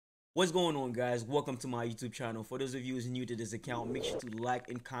What's going on, guys? Welcome to my YouTube channel. For those of you who's new to this account, make sure to like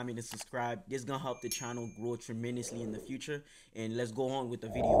and comment and subscribe. This is gonna help the channel grow tremendously in the future. And let's go on with the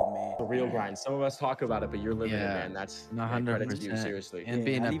video, man. The real grind. Some of us talk about it, but you're living it, Yeah, man. That's credit to you, 100%. seriously. And Yeah,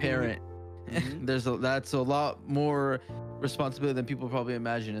 being I'll a even parent, that's a lot more responsibility than people probably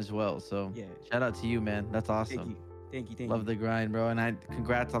imagine as well. So Yeah. shout out to you, man. That's awesome. Thank you. Thank you. Love the grind, bro. And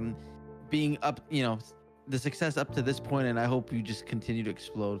congrats on being up, the success up to this point, and I hope you just continue to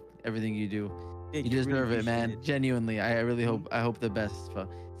explode everything you do. Thank You you. deserve Really it, man. appreciate it. Genuinely. I really hope the best. So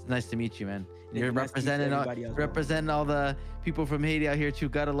it's nice to meet you, man. Thank You're you. Nice to meet everybody as well. representing all the people from Haiti out here too.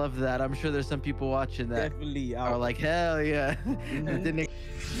 Gotta love that. I'm sure there's some people watching that Definitely. are like, hell yeah.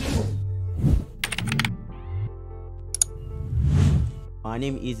 My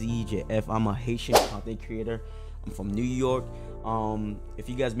name is EJF. I'm a Haitian content creator. I'm from New York. If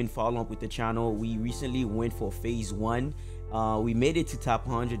you guys been following up with the channel, we recently went for Faze1. We made it to top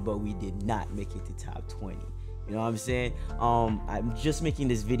 100, but we did not make it to top 20. You know what I'm saying? I'm just making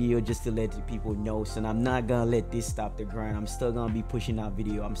this video just to let the people know, so I'm not gonna let this stop the grind. I'm still gonna be pushing out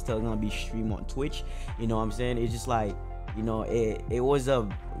video. I'm still gonna be streaming on Twitch. You know what I'm saying? It's just like, it was a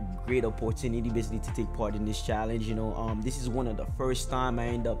great opportunity basically to take part in this challenge. This is one of the first time I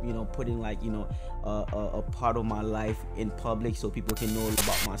end up putting like a part of my life in public so people can know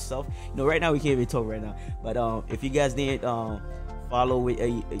about myself. Right now we can't even talk right now, but if you guys didn't follow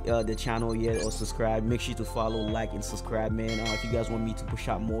the channel yet or subscribe, make sure to follow, like, and subscribe, man. If you guys want me to push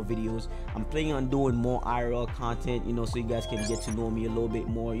out more videos, I'm planning on doing more IRL content, so you guys can get to know me a little bit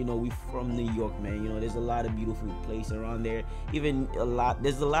more. We from New York, man. There's a lot of beautiful places around there.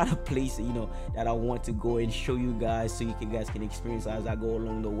 There's a lot of places that I want to go and show you guys, so you guys can experience as I go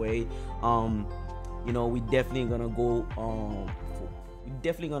along the way. We definitely gonna go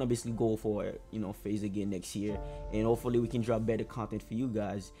basically go for Faze again next year, and hopefully we can drop better content for you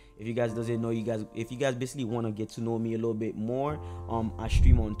guys. If you guys doesn't know, if you guys basically want to get to know me a little bit more, I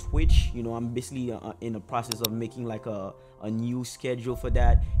stream on Twitch. I'm basically in the process of making like a new schedule for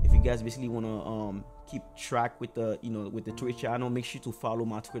that. If you guys basically want to keep track with the with the Twitch channel, make sure to follow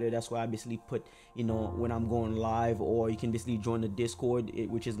my Twitter. That's why I basically put when I'm going live, or you can basically join the Discord,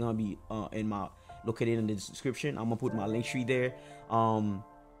 which is gonna be located in the description. I'm gonna put my link tree there.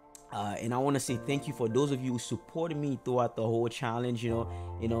 And I want to say thank you for those of you who supported me throughout the whole challenge.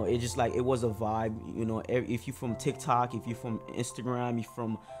 It's just like, it was a vibe. If you're from TikTok, if you're from Instagram, you're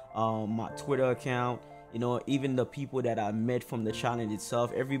from my Twitter account, even the people that I met from the challenge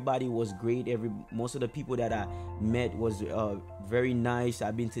itself, everybody was great. Most of the people that I met was very nice.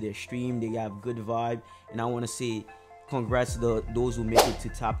 I've been to their stream, they have good vibe, and I want to say congrats to those who make it to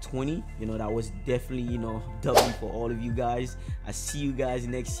top 20. That was definitely W for all of you guys. I see you guys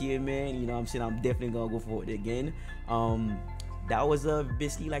next year, man. I'm saying I'm definitely gonna go for it again. That was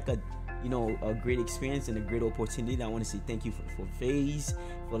basically like a great experience and a great opportunity. I want to say thank you for Faze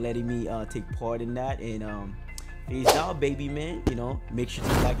for letting me take part in that. And Faze out, baby, man. Make sure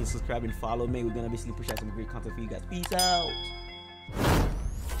to like and subscribe and follow me. We're gonna basically push out some great content for you guys. Peace out.